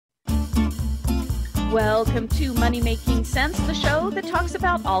Welcome to Money Making Sense, the show that talks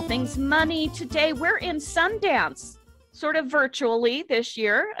about all things money. Today we're in Sundance, sort of virtually this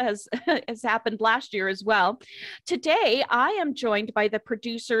year, as happened last year as well. Today I am joined by the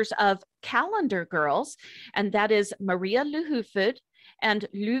producers of Calendar Girls, and that is Maria Loohufvud and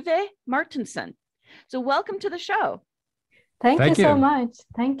Loohufvud Martinsen. So welcome to the show. Thank you so much.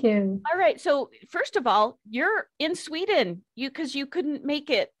 Thank you. All right. So first of all, you're in Sweden because you couldn't make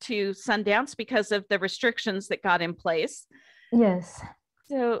it to Sundance because of the restrictions that got in place. Yes.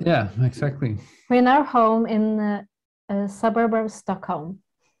 So yeah, exactly. We're in our home in a suburb of Stockholm.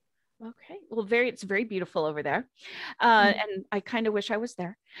 Okay. Well, it's very beautiful over there. And I kind of wish I was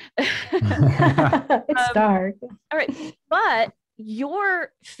there. It's dark. All right. But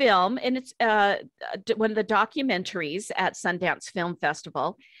your film, and it's one of the documentaries at Sundance Film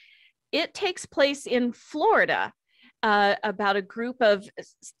Festival, it takes place in Florida, about a group of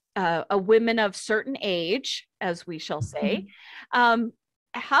women of certain age, as we shall say.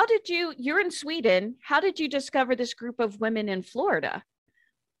 You're in Sweden, how did you discover this group of women in Florida?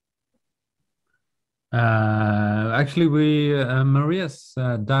 Actually, Maria's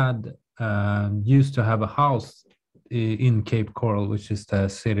dad used to have a house in Cape Coral, which is the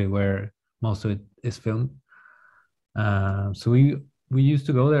city where most of it is filmed. So we used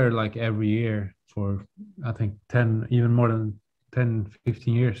to go there like every year for, I think, even more than 10,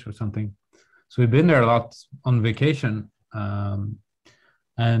 15 years or something. So we've been there a lot on vacation. And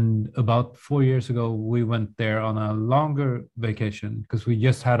about 4 years ago, we went there on a longer vacation because we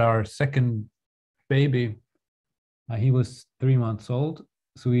just had our second baby. He was 3 months old.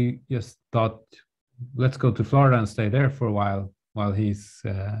 So we just thought, let's go to Florida and stay there for a while while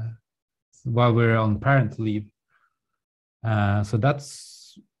we're on parent leave. So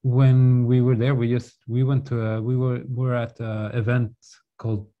that's when we were there. We were at an event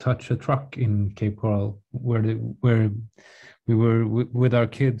called Touch a Truck in Cape Coral, where we were with our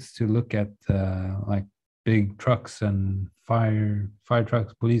kids to look at like big trucks and fire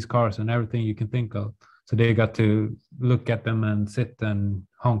trucks, police cars, and everything you can think of. So they got to look at them and sit and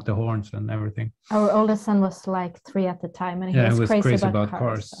honk the horns and everything. Our oldest son was like 3 at the time, and he was crazy about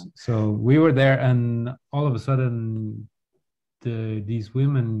cars. So we were there, and all of a sudden, these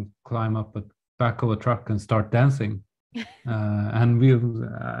women climb up the back of a truck and start dancing, and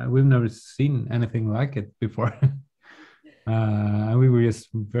we've never seen anything like it before. And we were just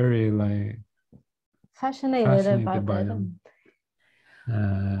very fascinated by them.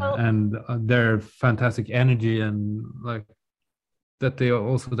 And their fantastic energy, and like that they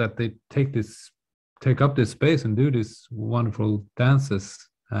take up this space and do these wonderful dances.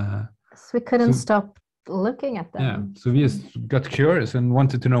 So we couldn't stop looking at them. Yeah, so we just got curious and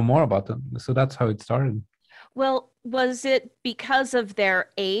wanted to know more about them. So that's how it started. Well, was it because of their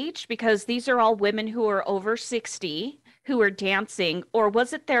age? Because these are all women who are over 60 who are dancing, or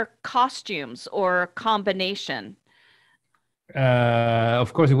was it their costumes or a combination?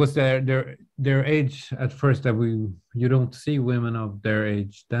 Of course, it was their age at first that you don't see women of their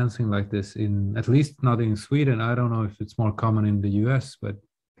age dancing like this, at least not in Sweden. I don't know if it's more common in the US, but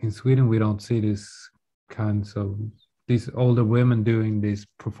in Sweden we don't see these older women doing these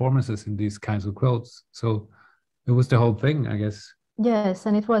performances in these kinds of clothes. So it was the whole thing, I guess. Yes,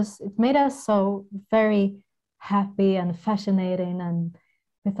 and it made us so very happy and fascinating, and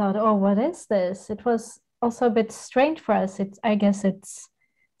we thought, oh, what is this? It was also a bit strange for us. I guess it's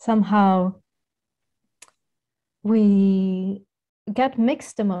somehow we get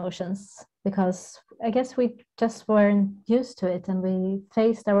mixed emotions because I guess we just weren't used to it, and we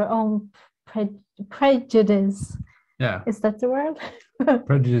faced our own prejudice. Yeah. Is that the word?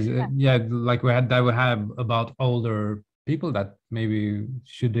 Prejudice. Yeah, like we have about older people, that maybe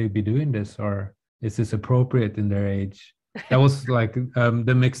should they be doing this, or is this appropriate in their age? That was like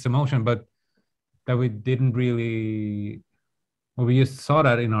the mixed emotion, but that we didn't really, well, we just saw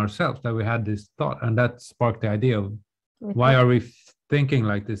that in ourselves, that we had this thought, and that sparked the idea of why are we thinking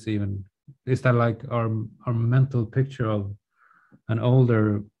like this even? Is that like our mental picture of an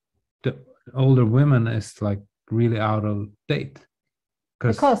older women is like really out of date?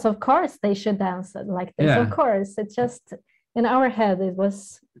 Because of course they should dance like this. Yeah. Of course, it's just in our head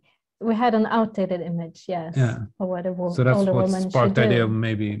we had an outdated image, yes. Yeah. Of what a so that's older what woman sparked the should idea do. of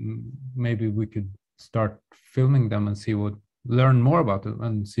maybe we could start filming them and learn more about it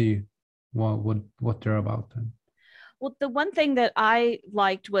and see what they're about. Well, the one thing that I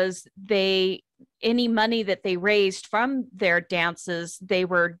liked was any money that they raised from their dances, they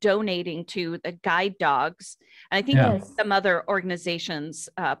were donating to the guide dogs. And I think some other organizations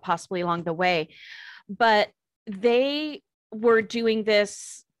possibly along the way, but they were doing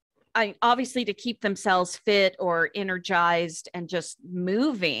this obviously to keep themselves fit or energized and just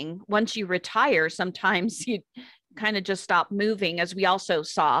moving. Once you retire, sometimes you kind of just stop moving, as we also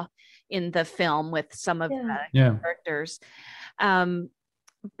saw in the film with some of the characters.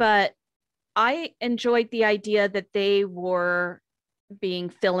 But I enjoyed the idea that they were being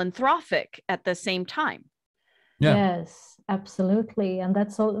philanthropic at the same time. Yes, absolutely. And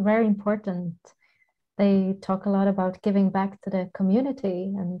that's all very important. They talk a lot about giving back to the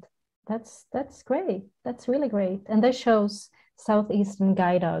community, and that's great. That's really great. And they shows Southeastern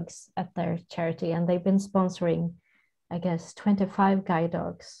guide dogs at their charity, and they've been sponsoring, I guess, 25 guide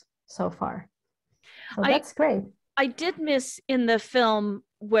dogs so far. So that's great. I did miss in the film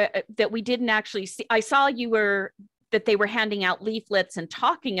that we didn't actually see. I saw that they were handing out leaflets and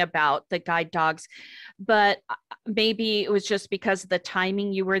talking about the guide dogs, but maybe it was just because of the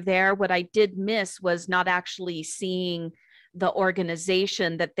timing you were there. What I did miss was not actually seeing the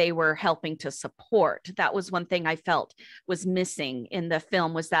organization that they were helping to support. That was one thing I felt was missing in the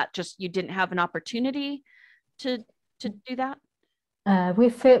film, was that just you didn't have an opportunity to do that? We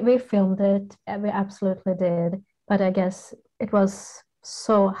filmed it. We absolutely did. But I guess it was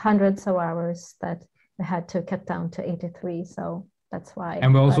so hundreds of hours that we had to cut down to 83. So that's why.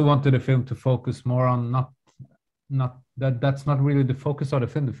 And we also wanted the film to focus more on that's not really the focus of the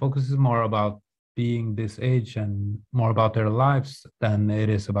film. The focus is more about being this age and more about their lives than it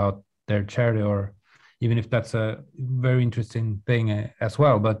is about their charity, or even if that's a very interesting thing as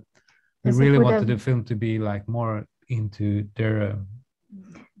well. But we really wanted the film to be like more into their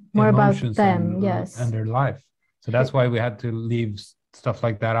more about emotions them, yes, and their life. So that's why we had to leave stuff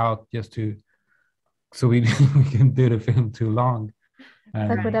like that out, just so we can do the film too long.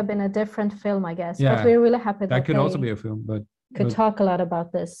 That would have been a different film, I guess. Yeah, but we're really happy that could also be a film, but could talk a lot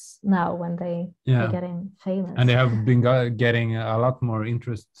about this now when they're getting famous. And they have been getting a lot more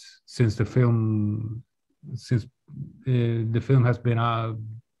interest since the film has been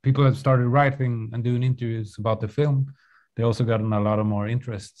people have started writing and doing interviews about the film. They also gotten a lot of more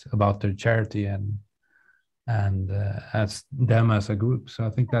interest about their charity and as them as a group. So I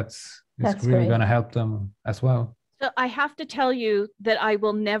think that's really going to help them as well. So I have to tell you that I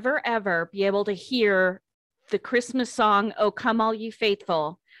will never, ever be able to hear the Christmas song, "Oh, Come All You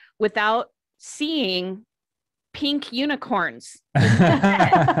Faithful," without seeing pink unicorns. That's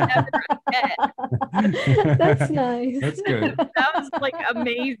nice. That's good. That was like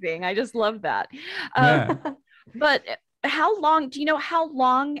amazing. I just love that. But how long, do you know how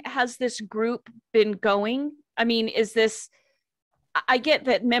long has this group been going? I mean, I get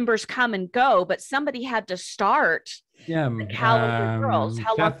that members come and go, but somebody had to start. Yeah. Caliber Girls.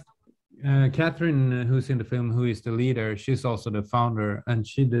 How long? Catherine, who's in the film, who is the leader, she's also the founder, and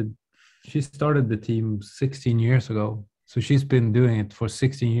she started the team 16 years ago. So she's been doing it for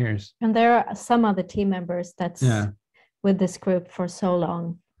 16 years. And there are some other team members that's with this group for so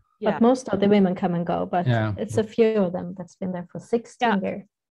long. Yeah. But most of the women come and go, but it's a few of them that's been there for 16 years.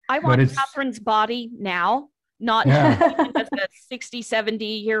 I want Catherine's body now, not as a 60,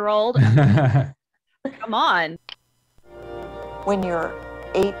 70-year-old. Come on. When you're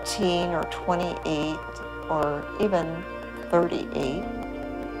 18 or 28 or even 38,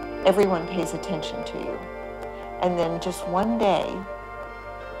 everyone pays attention to you. And then just one day,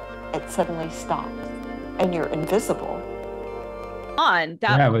 it suddenly stops and you're invisible.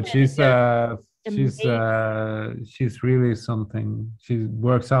 But she's really something. She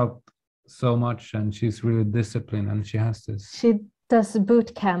works out so much and she's really disciplined, and she has this. She does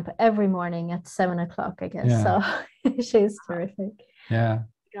boot camp every morning at 7:00, I guess. So she's terrific. Yeah.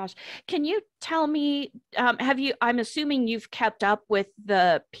 Gosh, can you tell me, I'm assuming you've kept up with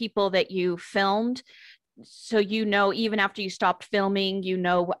the people that you filmed, so you know, even after you stopped filming, you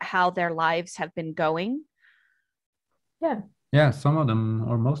know how their lives have been going? Yeah, some of them,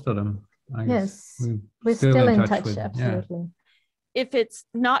 or most of them, I guess. We're still in touch with, absolutely. If it's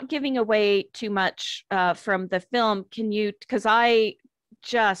not giving away too much from the film, can you, because I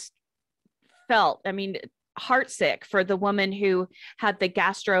just felt, heartsick for the woman who had the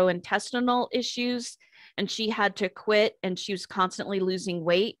gastrointestinal issues, and she had to quit, and she was constantly losing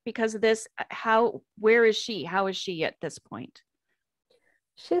weight because of this. Where is she? How is she at this point?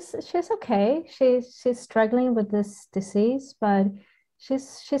 She's okay. She's struggling with this disease, but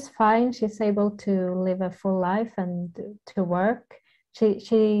she's fine. She's able to live a full life and to work.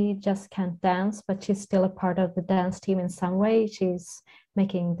 She just can't dance, but she's still a part of the dance team in some way. She's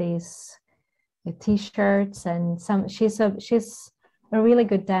making these T-shirts, and she's a really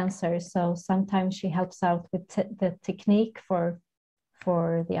good dancer. So sometimes she helps out with the technique for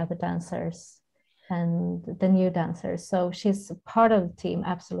the other dancers. and the new dancers. So she's part of the team,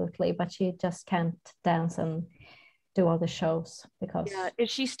 absolutely, but she just can't dance and do all the shows because Is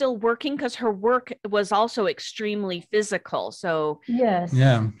she still working? Because her work was also extremely physical. So yes,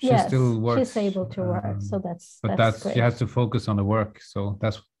 she still works. She's able to work, so that's she has to focus on the work, so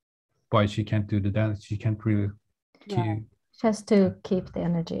that's why she can't do the dance. She can't really she has to keep the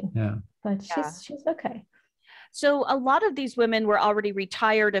energy. But she's okay. So a lot of these women were already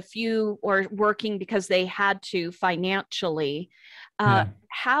retired, a few or working because they had to financially.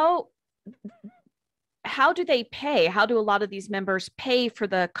 How do they pay? How do a lot of these members pay for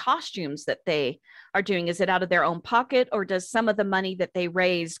the costumes that they are doing? Is it out of their own pocket, or does some of the money that they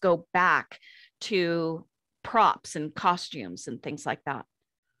raise go back to props and costumes and things like that?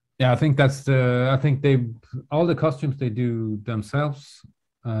 I think all the costumes they do themselves.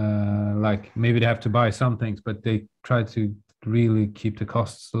 Like maybe they have to buy some things, but they try to really keep the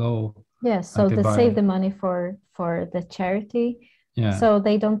costs low. So they save the money for the charity. So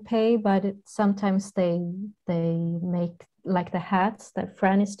they don't pay, but sometimes they make like the hats that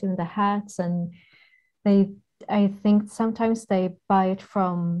Fran is doing the hats, and I think sometimes they buy it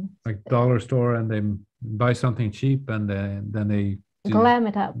from like dollar store, and they buy something cheap, and then they glam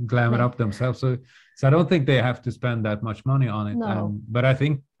it up themselves. So I don't think they have to spend that much money on it. No. But I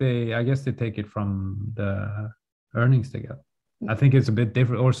think I guess they take it from the earnings they get. I think it's a bit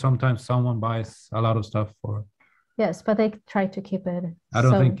different, or sometimes someone buys a lot of stuff for. Yes, but they try to keep it. I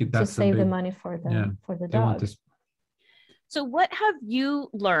don't think that's to save the money for the dog. So what have you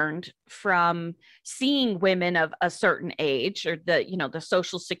learned from seeing women of a certain age, or the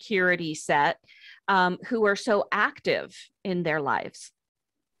social security set, who are so active in their lives?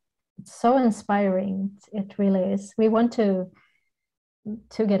 It's so inspiring. It really is. We want to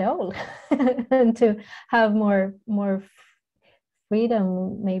get old and to have more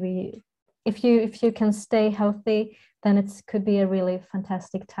freedom. Maybe if you can stay healthy, then it could be a really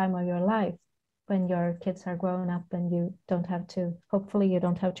fantastic time of your life when your kids are grown up and you don't have to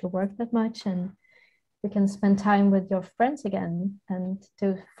work that much, and you can spend time with your friends again and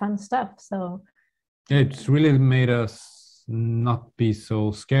do fun stuff. So it's really made us not be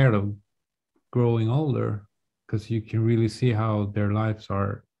so scared of growing older, because you can really see how their lives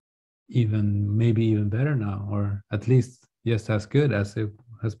are maybe even better now, or at least just as good as it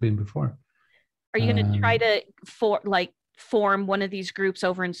has been before. Are you going to try to form one of these groups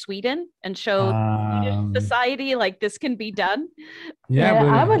over in Sweden and show Swedish society like this can be done?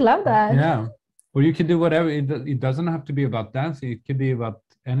 I would love that. Yeah, or you can do whatever. It doesn't have to be about dancing. It could be about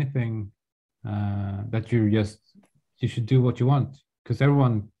anything that you should do what you want, because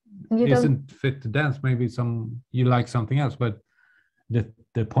everyone isn't fit to dance. Maybe you like something else, but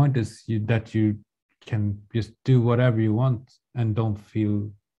the point is that you can just do whatever you want and don't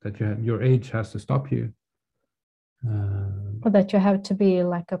feel that your age has to stop you. Or that you have to be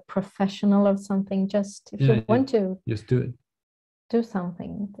like a professional of something. Just if you want to just do it. Do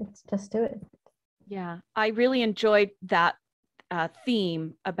something. Just do it. Yeah, I really enjoyed that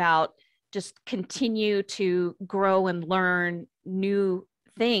theme about just continue to grow and learn new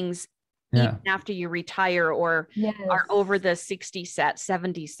things even after you retire or are over the 60 set,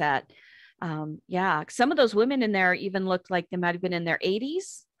 70 set. Some of those women in there even looked like they might have been in their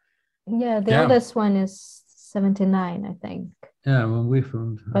 80s. The oldest one is 79, I think. When we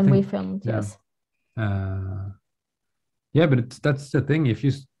filmed. Yes. But that's the thing.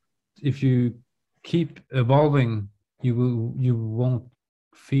 If you keep evolving, you won't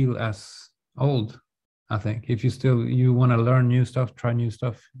feel as old. I think if you want to learn new stuff, try new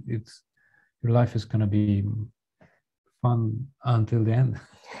stuff, your life is gonna be fun until the end.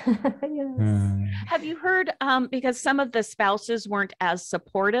 Yes. Have you heard, because some of the spouses weren't as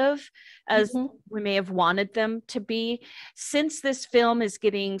supportive as we may have wanted them to be, since this film is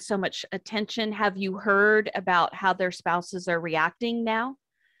getting so much attention, have you heard about how their spouses are reacting now?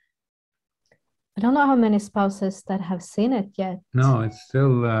 I don't know how many spouses that have seen it yet. No, it's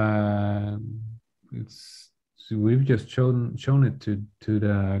still we've just shown it to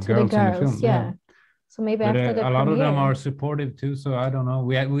the girls in the film. Yeah. So maybe but after the a lot premiere. of them are supportive too. So I don't know.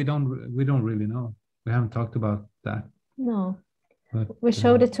 We don't really know. We haven't talked about that. No, but, we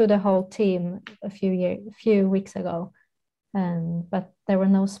showed it to the whole team a few weeks ago, but there were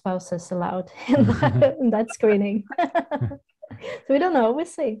no spouses allowed in that screening. So we don't know. We'll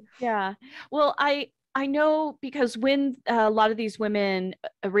see. Yeah. Well, I know, because when a lot of these women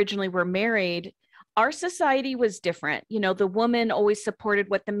originally were married, our society was different. The woman always supported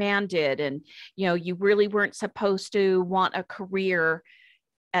what the man did. And, you really weren't supposed to want a career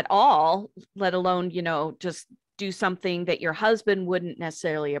at all, let alone, just do something that your husband wouldn't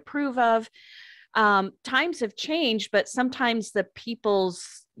necessarily approve of. times have changed, but sometimes the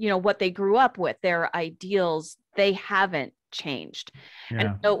people's, what they grew up with, their ideals, they haven't changed.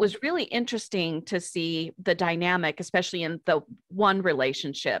 And so it was really interesting to see the dynamic, especially in the one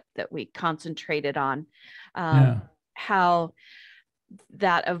relationship that we concentrated on, how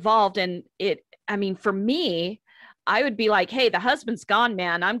that evolved. And for me, I would be like, hey, the husband's gone,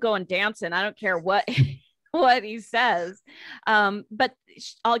 man. I'm going dancing. I don't care what what he says. But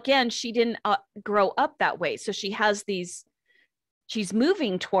again, she didn't grow up that way. So she has she's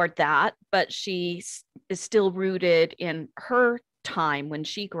moving toward that, but she is still rooted in her time when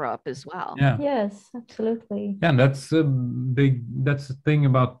she grew up as well. Yeah. Yes, absolutely. Yeah, and that's the thing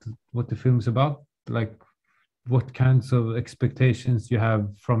about what the film's about, like what kinds of expectations you have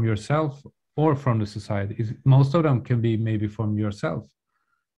from yourself or from the society. Most of them can be maybe from yourself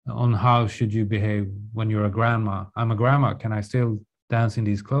on how should you behave when you're a grandma. I'm a grandma. Can I still dance in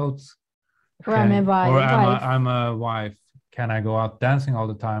these clothes? Or I'm a wife. Or I'm a wife. Can I go out dancing all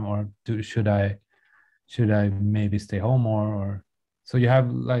the time, or should I maybe stay home more? Or so you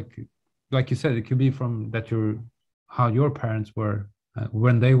have like you said, it could be from how your parents were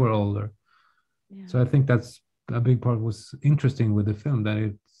when they were older. Yeah. So I think that's a big part was interesting with the film,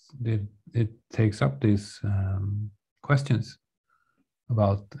 that it takes up these questions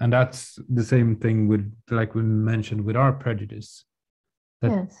about, and that's the same thing with, like we mentioned, with our prejudice,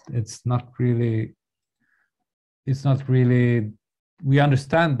 that it's not really, we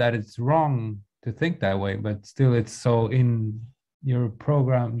understand that it's wrong to think that way, but still it's so in your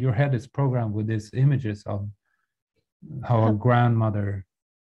head is programmed with these images of how what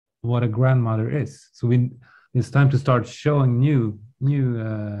a grandmother is. So it's time to start showing new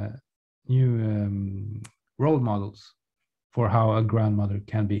role models for how a grandmother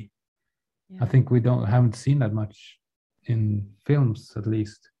can be. I think we haven't seen that much in films, at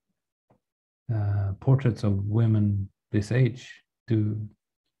least. Portraits of women this age,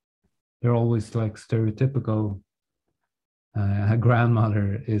 they're always like stereotypical. A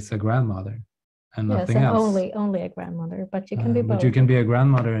grandmother is a grandmother and nothing else. Only a grandmother, but you can be both. But you can be a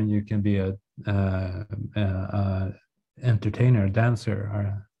grandmother and you can be a entertainer, dancer,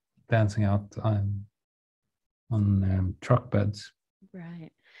 or dancing out on truck beds.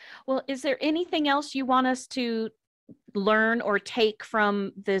 Right. Well, is there anything else you want us to learn or take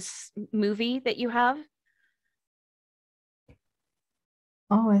from this movie that you have?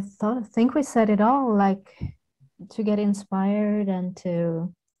 Oh, I think we said it all, like to get inspired and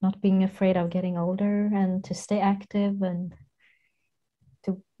to not being afraid of getting older and to stay active and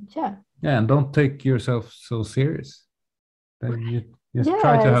and don't take yourself so serious. You just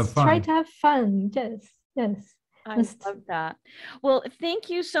try to have fun. Try to have fun. Yes. I love that. Well, thank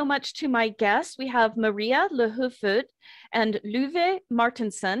you so much to my guests. We have Maria Loohufvud and Loohufvud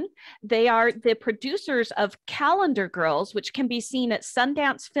Martinsen. They are the producers of Calendar Girls, which can be seen at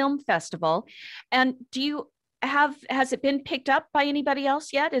Sundance Film Festival. And has it been picked up by anybody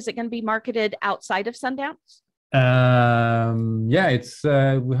else yet? Is it going to be marketed outside of Sundance? It's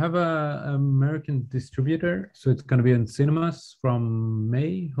we have a American distributor, so it's going to be in cinemas from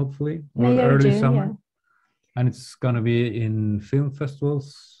May, hopefully, or early summer. Yeah. And it's going to be in film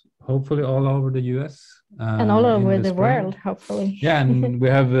festivals, hopefully all over the US. And all over the world, hopefully. Yeah, and we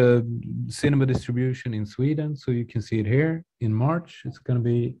have a cinema distribution in Sweden, so you can see it here in March. It's going to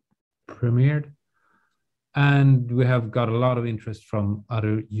be premiered. And we have got a lot of interest from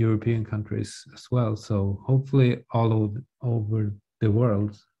other European countries as well. So hopefully all over the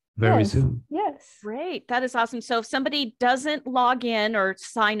world very soon. Yes. Great. That is awesome. So if somebody doesn't log in or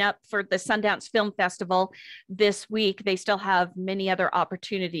sign up for the Sundance Film Festival this week, they still have many other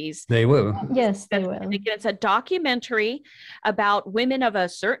opportunities. They will. Yes, they will. And again, it's a documentary about women of a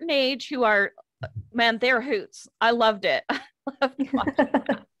certain age who are, man, they're hoots. I loved it. I loved watching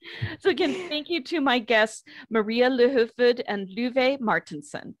that. So again, thank you to my guests, Maria Loohufvud and Loohufvud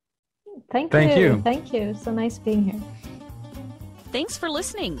Martinsen. Thank you. Thank you. So nice being here. Thanks for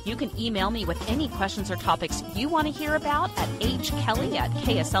listening. You can email me with any questions or topics you want to hear about at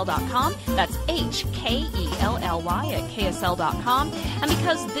hkelly@ksl.com. That's HKELLY@ksl.com. And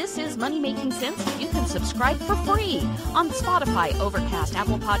because this is Money Making Sense, you can subscribe for free on Spotify, Overcast,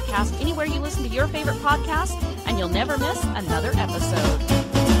 Apple Podcasts, anywhere you listen to your favorite podcast, and you'll never miss another episode.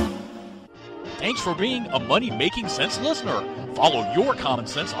 Thanks for being a Money Making Sense listener. Follow your common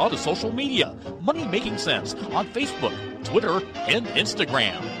sense on the social media. Money Making Sense on Facebook, Twitter, and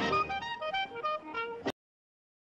Instagram.